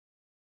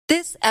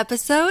This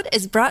episode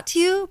is brought to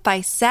you by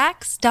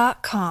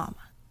Sax.com.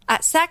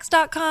 At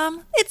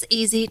Sax.com, it's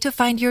easy to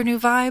find your new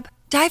vibe.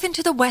 Dive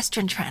into the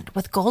Western trend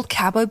with gold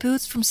cowboy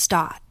boots from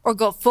Stott, or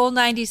go full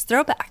 90s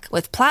throwback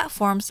with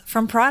platforms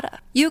from Prada.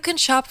 You can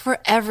shop for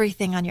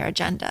everything on your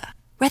agenda,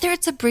 whether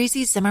it's a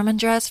breezy Zimmermann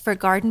dress for a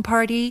garden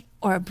party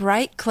or a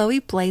bright Chloe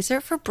blazer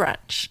for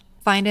brunch.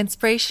 Find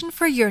inspiration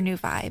for your new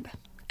vibe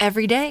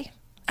every day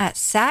at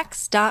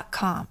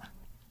Sax.com.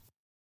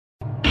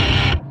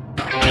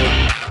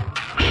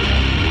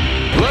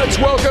 Let's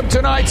welcome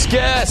tonight's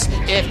guest.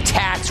 If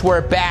tax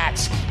were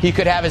bats, he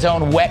could have his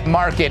own wet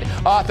market.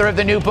 Author of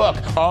the new book,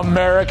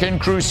 American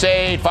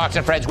Crusade. Fox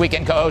and Friends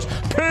weekend co-host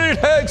Pete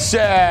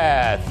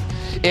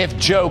Hegseth. If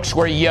jokes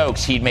were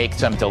yolks, he'd make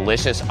some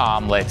delicious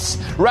omelets.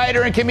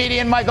 Writer and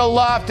comedian Michael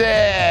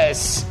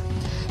Loftus.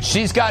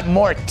 She's got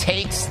more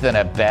takes than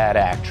a bad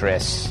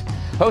actress.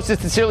 Hostess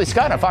Sincerely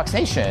Scott on Fox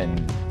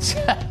Nation.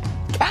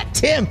 Cat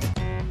Timp.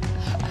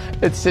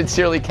 It's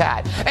Sincerely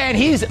Cat. And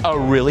he's a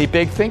really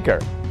big thinker.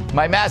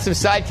 My massive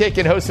sidekick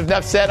and host of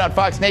Nuff Said on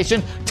Fox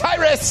Nation,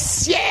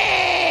 Tyrus.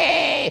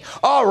 Yay!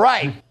 All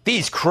right.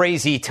 These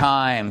crazy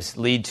times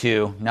lead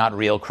to not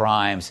real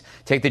crimes.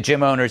 Take the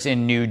gym owners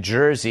in New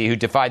Jersey who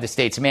defied the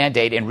state's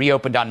mandate and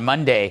reopened on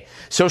Monday,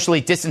 socially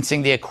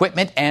distancing the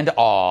equipment and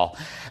all.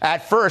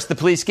 At first, the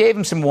police gave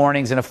him some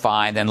warnings and a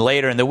fine. Then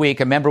later in the week,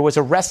 a member was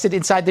arrested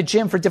inside the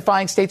gym for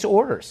defying state's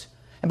orders.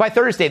 And by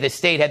Thursday, the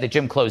state had the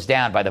gym closed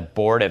down by the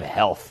Board of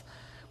Health.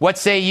 What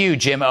say you,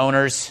 gym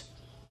owners?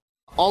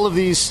 All of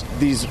these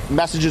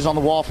messages on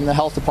the wall from the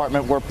health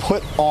department were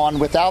put on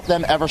without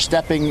them ever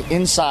stepping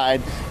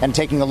inside and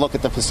taking a look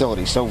at the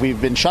facility. So we've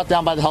been shut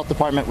down by the health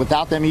department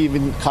without them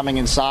even coming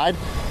inside.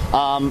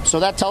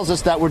 So that tells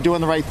us that we're doing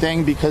the right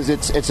thing because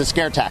it's a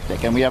scare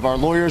tactic. And we have our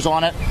lawyers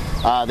on it.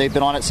 They've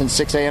been on it since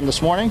 6 a.m.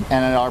 this morning.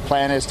 And our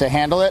plan is to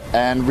handle it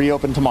and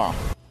reopen tomorrow.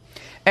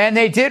 And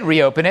they did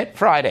reopen it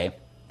Friday.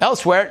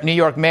 Elsewhere, New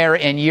York Mayor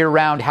in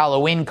year-round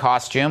Halloween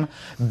costume,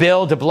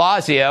 Bill de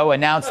Blasio,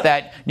 announced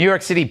that New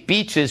York City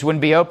beaches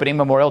wouldn't be opening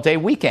Memorial Day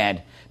weekend,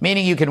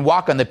 meaning you can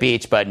walk on the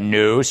beach, but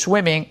no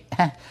swimming.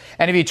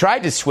 And if you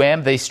tried to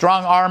swim, the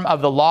strong arm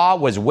of the law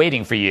was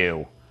waiting for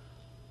you.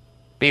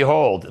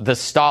 Behold, the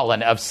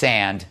Stalin of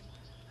sand.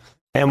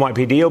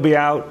 NYPD will be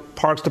out.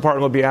 Parks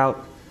Department will be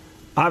out.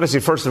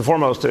 Obviously, first and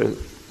foremost, to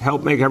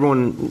help make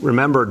everyone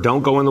remember,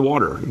 don't go in the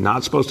water. You're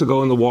not supposed to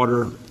go in the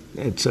water.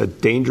 It's a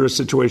dangerous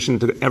situation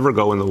to ever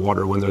go in the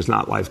water when there's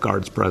not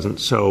lifeguards present.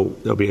 So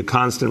there'll be a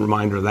constant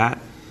reminder of that.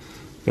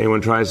 If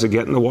anyone tries to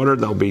get in the water,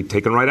 they'll be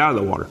taken right out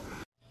of the water.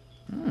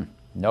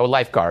 No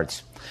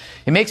lifeguards.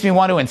 It makes me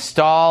want to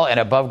install an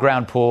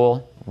above-ground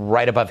pool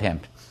right above him.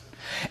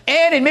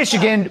 And in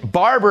Michigan,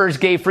 barbers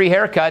gave free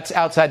haircuts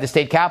outside the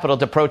state capitol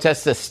to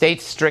protest the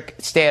state's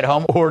strict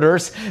stay-at-home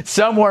orders.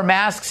 Some wore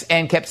masks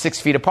and kept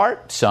 6 feet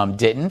apart. Some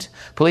didn't.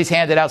 Police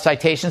handed out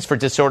citations for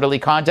disorderly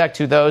conduct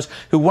to those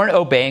who weren't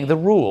obeying the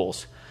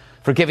rules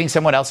for giving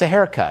someone else a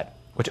haircut,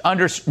 which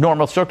under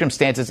normal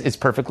circumstances is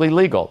perfectly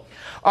legal.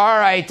 All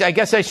right, I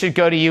guess I should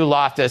go to you,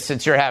 Loftus,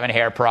 since you're having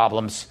hair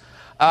problems.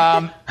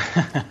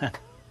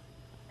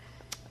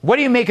 What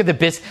do you make of the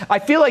business? I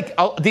feel like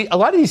a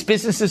lot of these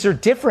businesses are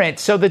different,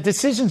 so the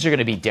decisions are going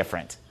to be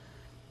different.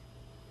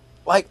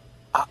 Like,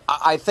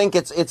 I think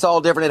it's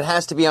all different. It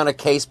has to be on a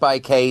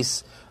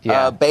case-by-case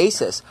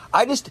basis.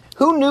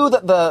 Who knew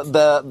that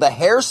the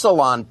hair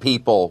salon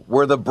people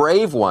were the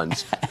brave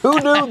ones? Who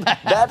knew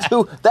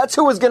that's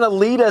who was going to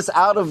lead us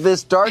out of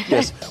this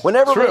darkness? When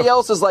everybody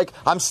else is like,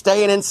 I'm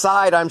staying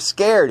inside, I'm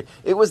scared.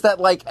 It was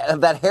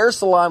that hair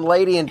salon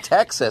lady in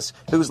Texas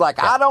who's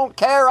like, I don't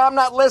care, I'm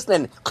not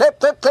listening. Clip,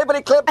 clip,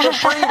 clippity, clip for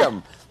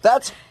freedom.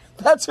 That's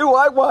who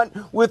I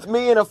want with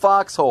me in a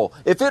foxhole.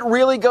 If it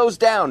really goes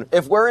down,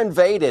 if we're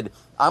invaded,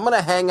 I'm going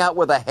to hang out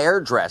with a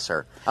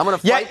hairdresser. I'm going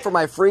to fight for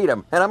my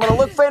freedom, and I'm going to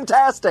look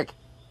fantastic.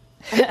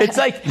 It's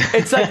like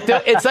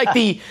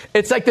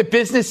the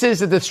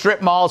businesses of the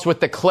strip malls with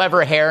the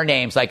clever hair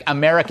names, like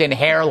American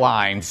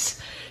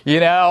Hairlines. You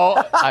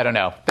know, I don't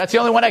know. That's the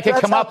only one I could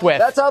come up with.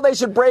 That's how they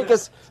should break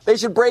us. They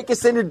should break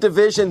us into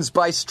divisions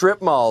by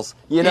strip malls.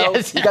 You know,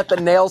 You got the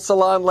nail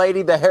salon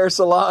lady, the hair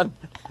salon,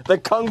 the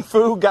kung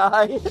fu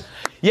guy.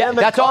 Yeah, and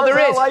the that's all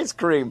there is. Ice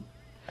cream.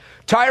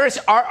 Tyrus,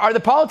 are the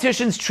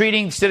politicians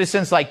treating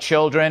citizens like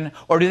children,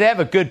 or do they have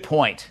a good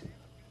point?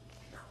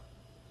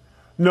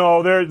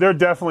 No, they're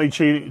definitely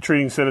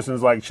treating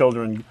citizens like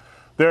children.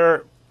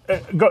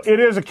 It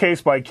is a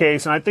case by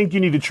case, and I think you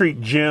need to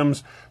treat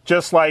gyms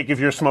just like if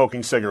you're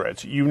smoking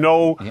cigarettes. You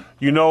know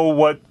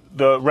what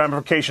the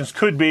ramifications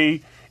could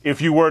be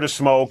if you were to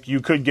smoke. You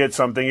could get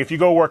something. If you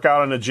go work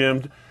out in a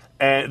gym,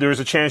 and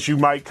there's a chance you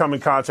might come in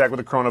contact with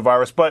the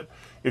coronavirus. But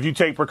if you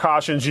take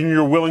precautions and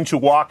you're willing to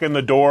walk in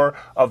the door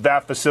of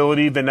that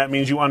facility, then that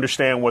means you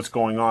understand what's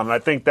going on. And I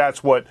think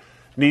that's what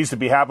needs to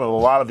be happening with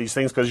a lot of these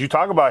things, because you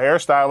talk about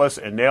hairstylists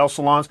and nail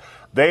salons,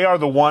 they are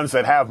the ones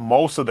that have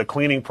most of the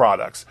cleaning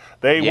products.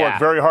 They work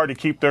very hard to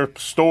keep their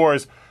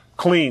stores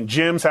clean.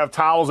 Gyms have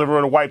towels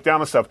everywhere to wipe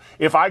down and stuff.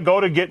 If I go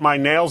to get my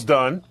nails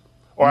done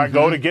or I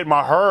go to get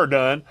my hair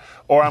done,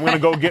 or I'm going to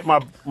go get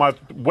my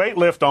weight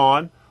lift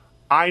on,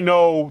 I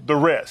know the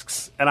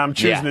risks, and I'm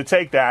choosing to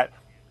take that.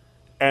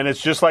 And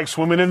it's just like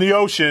swimming in the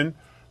ocean.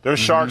 There's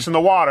sharks in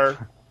the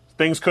water.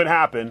 Things could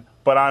happen,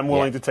 but I'm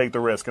willing to take the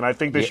risk, and I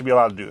think they should be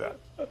allowed to do that.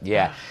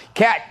 Yeah.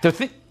 Kat,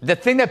 the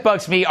thing that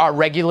bugs me are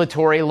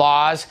regulatory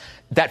laws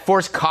that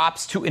force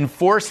cops to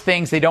enforce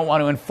things they don't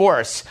want to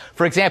enforce.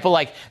 For example,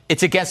 like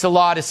it's against the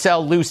law to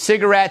sell loose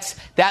cigarettes.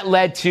 That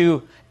led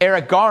to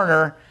Eric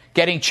Garner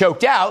getting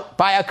choked out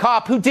by a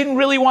cop who didn't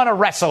really want to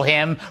wrestle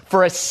him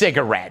for a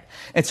cigarette.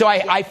 And so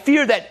I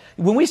fear that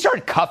when we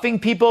start cuffing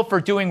people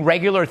for doing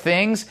regular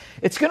things,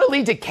 it's going to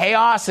lead to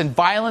chaos and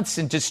violence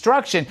and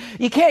destruction.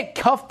 You can't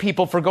cuff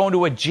people for going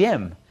to a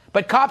gym.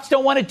 But cops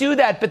don't want to do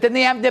that, but then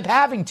they end up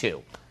having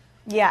to.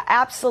 Yeah,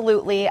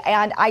 absolutely.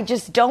 And I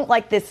just don't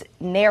like this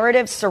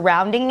narrative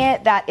surrounding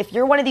it, that if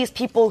you're one of these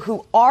people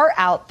who are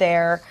out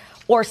there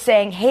or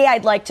saying, hey,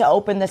 I'd like to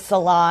open the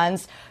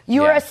salons,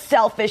 you're a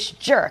selfish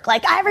jerk.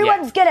 Like,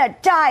 everyone's going to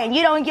die and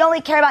you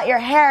only care about your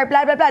hair,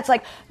 blah, blah, blah. It's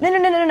like,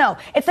 no.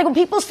 It's like when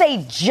people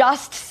say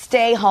just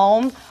stay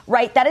home,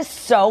 right? That is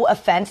so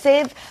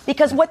offensive,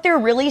 because what they're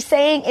really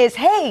saying is,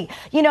 hey,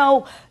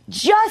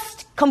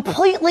 just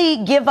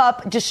completely give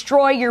up,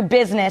 destroy your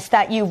business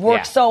that you've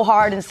worked so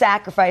hard and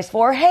sacrificed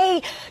for.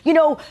 Hey,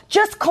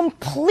 just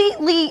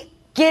completely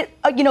get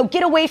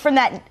away from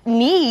that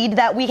need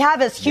that we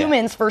have as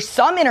humans for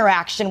some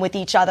interaction with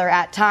each other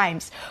at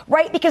times,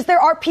 right? Because there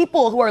are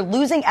people who are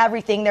losing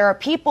everything. There are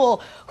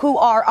people who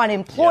are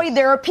unemployed.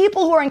 There are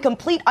people who are in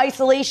complete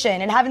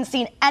isolation and haven't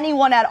seen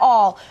anyone at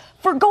all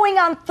for going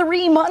on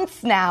 3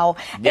 months now.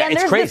 Yeah, and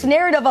there's this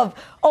narrative of,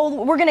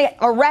 we're going to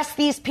arrest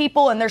these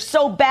people and they're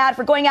so bad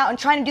for going out and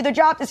trying to do their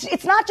job.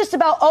 It's not just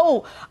about,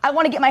 I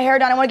want to get my hair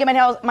done, I want to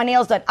get my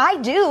nails done. I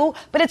do,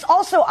 but it's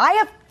also, I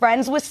have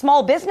friends with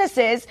small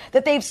businesses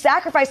that they've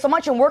sacrificed so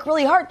much and worked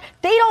really hard.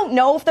 They don't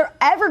know if they're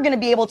ever going to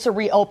be able to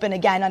reopen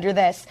again under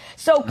this.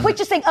 So quit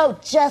just saying,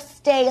 just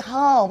stay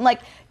home.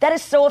 Like, that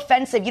is so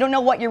offensive. You don't know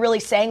what you're really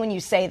saying when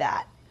you say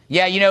that.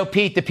 Yeah,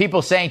 Pete, the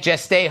people saying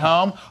just stay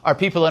home are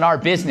people in our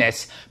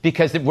business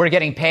because we're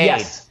getting paid.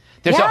 Yes.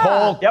 There's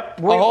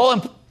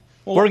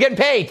we're getting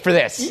paid for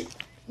this.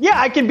 Yeah,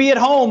 I can be at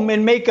home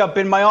in makeup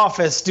in my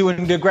office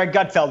doing the Greg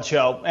Gutfeld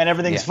show, and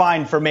everything's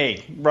fine for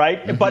me,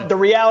 right? Mm-hmm. But the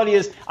reality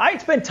is, I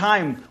spent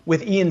time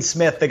with Ian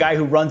Smith, the guy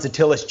who runs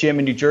Attilas Gym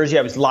in New Jersey.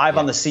 I was live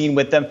on the scene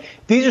with them.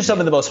 These are some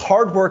of the most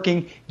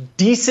hardworking,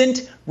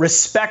 decent,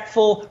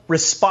 respectful,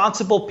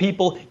 responsible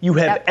people you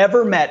have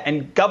ever met.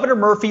 And Governor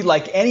Murphy,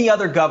 like any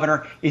other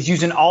governor, is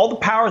using all the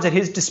powers at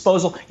his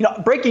disposal.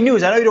 Breaking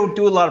news. I know you don't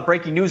do a lot of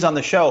breaking news on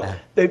the show.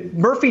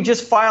 Murphy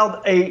just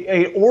filed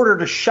a order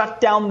to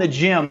shut down the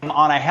gym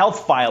on a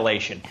health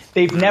violation.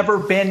 They've never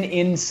been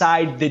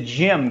inside the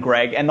gym,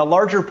 Greg. And the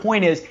larger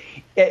point is,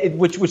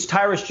 which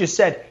Tyrus just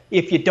said,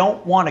 if you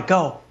don't want to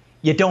go,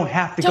 you don't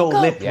have to go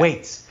lift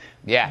weights.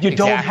 Yeah, you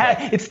don't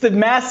have. It's the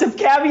massive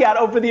caveat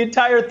over the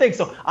entire thing.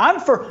 So I'm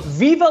for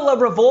Viva la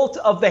Revolt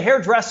of the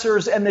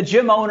hairdressers and the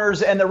gym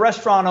owners and the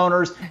restaurant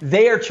owners.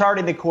 They are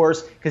charting the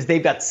course because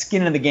they've got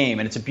skin in the game,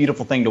 and it's a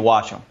beautiful thing to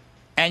watch them.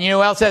 And you know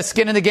who else has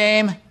skin in the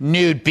game?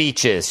 Nude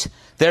beaches.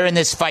 They're in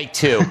this fight,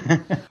 too.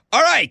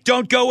 All right,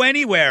 don't go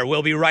anywhere.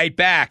 We'll be right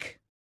back.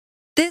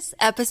 This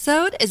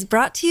episode is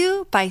brought to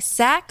you by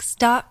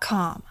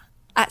Saks.com.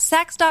 At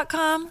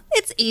Saks.com,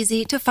 it's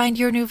easy to find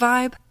your new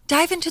vibe.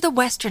 Dive into the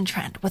Western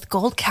trend with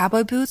gold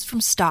cowboy boots from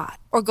Stott,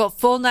 or go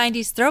full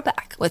 90s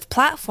throwback with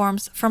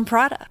platforms from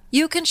Prada.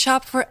 You can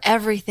shop for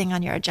everything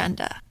on your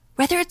agenda,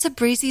 whether it's a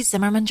breezy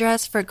Zimmermann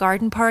dress for a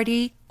garden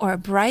party or a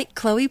bright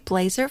Chloe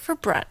blazer for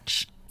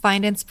brunch.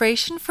 Find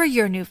inspiration for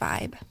your new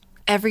vibe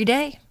every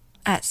day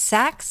at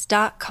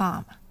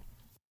Saks.com.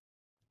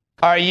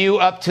 Are you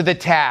up to the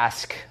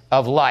task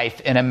of life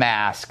in a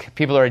mask?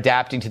 People are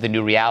adapting to the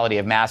new reality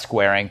of mask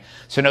wearing,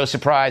 so no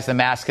surprise the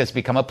mask has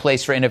become a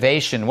place for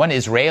innovation. One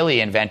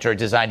Israeli inventor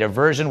designed a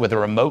version with a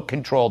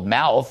remote-controlled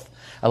mouth,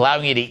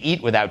 allowing you to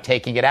eat without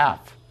taking it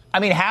off. I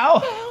mean,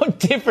 how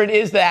different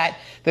is that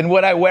than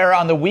what I wear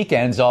on the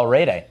weekends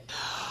already?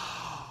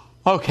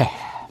 Okay.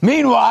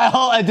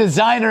 Meanwhile, a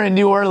designer in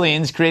New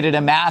Orleans created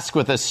a mask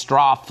with a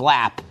straw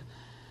flap.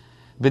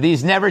 But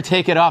these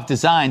never-take-it-off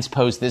designs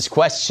pose this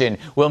question.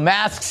 Will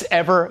masks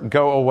ever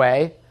go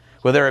away?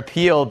 Will their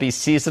appeal be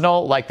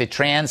seasonal, like the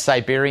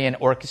Trans-Siberian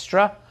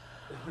Orchestra?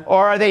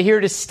 Or are they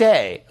here to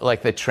stay,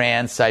 like the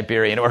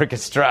Trans-Siberian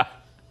Orchestra?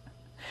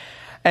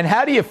 And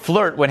how do you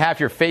flirt when half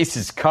your face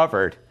is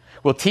covered?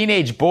 Will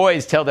teenage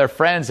boys tell their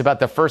friends about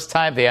the first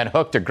time they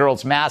unhooked a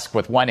girl's mask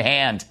with one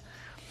hand?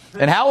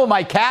 And how will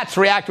my cats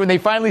react when they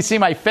finally see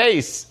my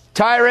face?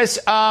 Tyrus,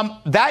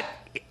 that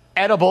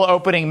edible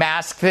opening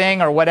mask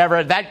thing or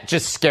whatever, that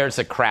just scares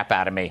the crap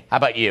out of me. How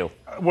about you?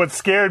 What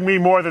scared me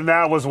more than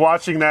that was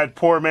watching that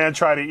poor man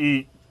try to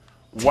eat.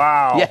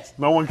 Wow. Yes.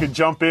 No one could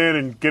jump in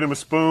and get him a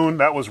spoon.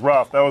 That was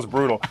rough. That was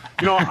brutal.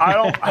 I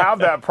don't have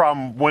that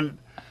problem.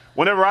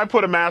 Whenever I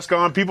put a mask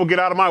on, people get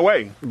out of my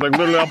way. Like,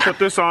 literally, I'll put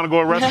this on and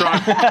go to a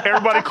restaurant.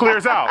 Everybody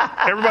clears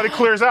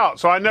out.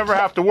 So I never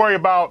have to worry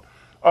about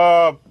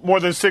more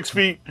than 6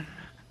 feet,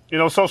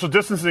 social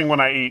distancing when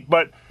I eat.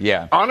 But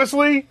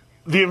honestly,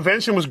 the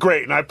invention was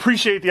great, and I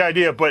appreciate the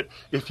idea. But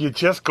if you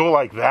just go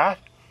like that,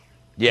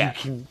 you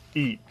can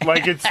eat.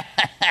 Like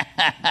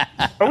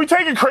are we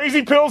taking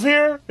crazy pills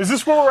here? Is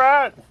this where we're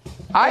at?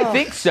 I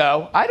think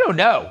so. I don't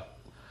know.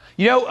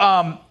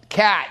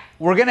 Kat,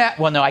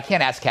 no, I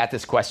can't ask Kat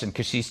this question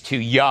because she's too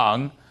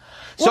young.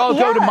 So I'll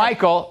go to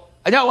Michael.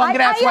 No, I'm going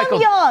to ask Michael. I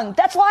am young.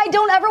 That's why I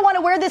don't ever want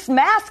to wear this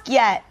mask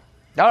yet.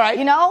 All right.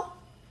 Yeah.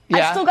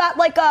 I still got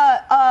like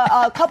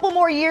a couple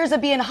more years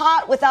of being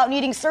hot without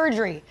needing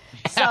surgery.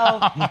 So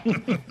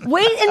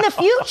wait in the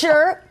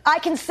future, I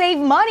can save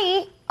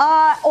money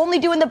only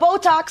doing the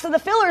Botox and the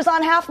fillers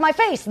on half my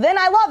face. Then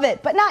I love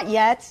it, but not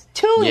yet.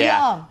 Too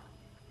young.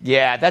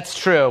 Yeah, that's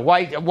true.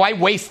 Why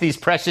waste these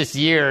precious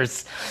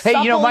years? Hey,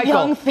 Michael.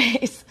 Young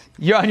face.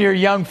 You're on your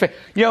young face.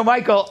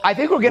 Michael, I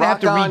think we're going to have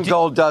to Rock on,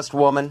 Gold Dust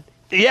Woman.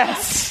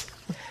 Yes.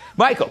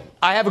 Michael,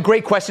 I have a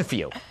great question for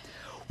you.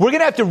 We're going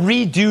to have to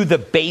redo the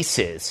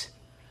bases,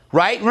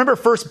 right? Remember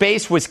first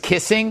base was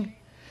kissing?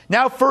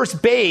 Now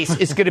first base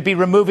is going to be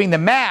removing the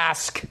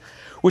mask,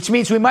 which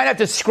means we might have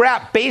to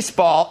scrap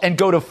baseball and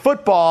go to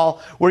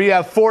football where you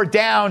have 4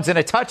 downs and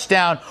a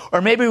touchdown.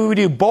 Or maybe we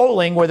do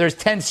bowling where there's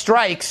 10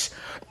 strikes.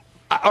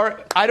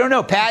 Or, I don't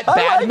know, Pat,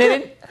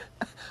 badminton?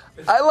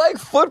 I like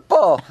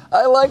football.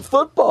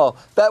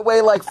 That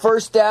way,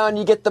 first down,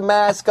 you get the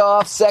mask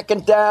off.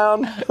 Second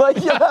down,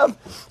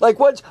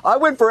 I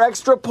went for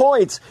extra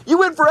points. You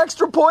went for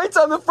extra points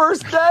on the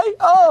first day?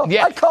 Oh,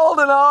 yeah. I called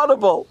an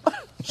audible.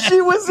 She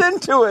was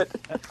into it.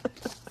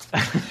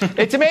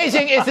 It's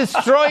amazing. It's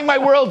destroying my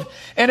world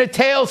in a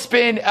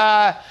tailspin,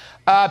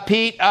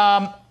 Pete.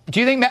 Do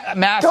you think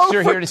masks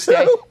are here to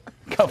stay?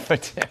 Go for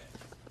 2.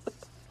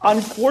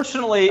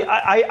 Unfortunately,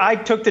 I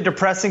took the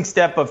depressing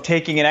step of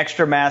taking an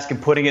extra mask and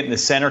putting it in the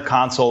center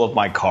console of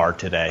my car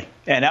today.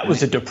 And that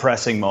was a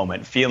depressing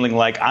moment, feeling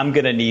like I'm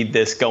going to need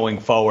this going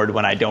forward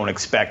when I don't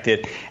expect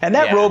it. And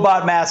that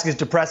robot mask is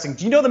depressing.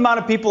 Do you know the amount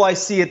of people I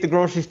see at the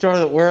grocery store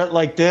that wear it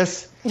like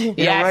this?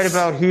 Right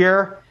about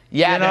here?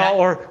 Yeah.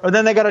 Or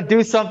then they got to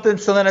do something,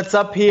 so then it's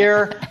up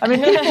here. I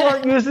mean, people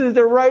aren't using it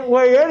the right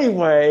way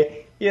anyway.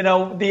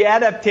 The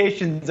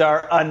adaptations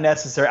are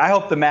unnecessary. I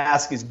hope the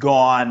mask is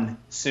gone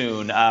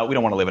soon. We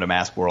don't want to live in a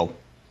mask world.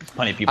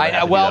 Plenty of people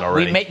have to do that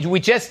already.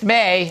 We just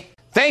may.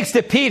 Thanks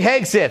to Pete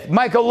Hegseth,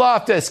 Michael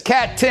Loftus,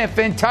 Kat Timpf,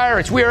 and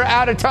Tyrus. We are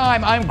out of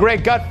time. I'm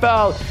Greg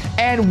Gutfeld,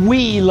 and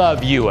we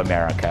love you,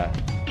 America.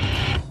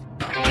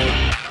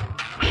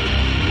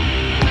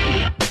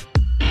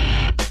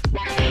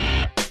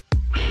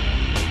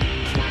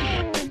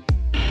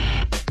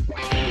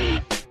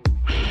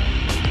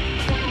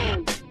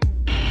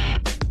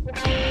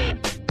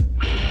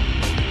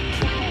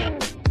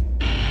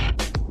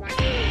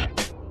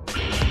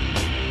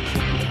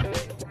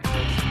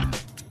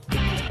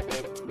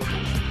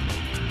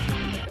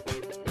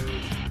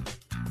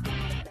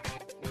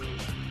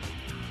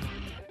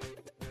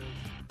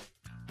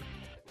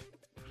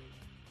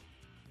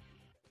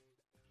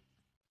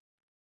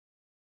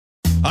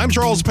 I'm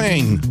Charles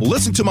Payne.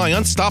 Listen to my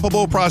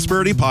Unstoppable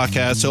Prosperity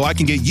podcast so I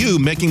can get you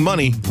making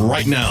money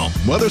right now.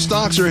 Whether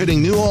stocks are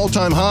hitting new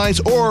all-time highs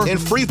or in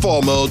free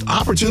fall mode,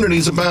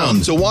 opportunities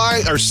abound. So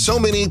why are so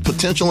many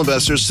potential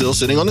investors still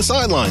sitting on the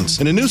sidelines?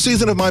 In a new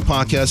season of my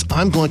podcast,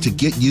 I'm going to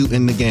get you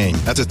in the game.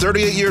 After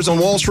 38 years on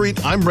Wall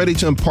Street, I'm ready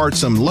to impart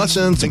some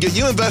lessons and get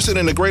you invested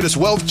in the greatest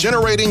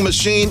wealth-generating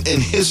machine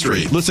in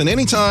history. Listen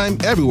anytime,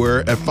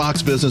 everywhere at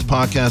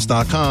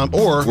foxbusinesspodcast.com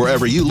or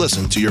wherever you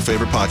listen to your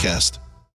favorite podcast.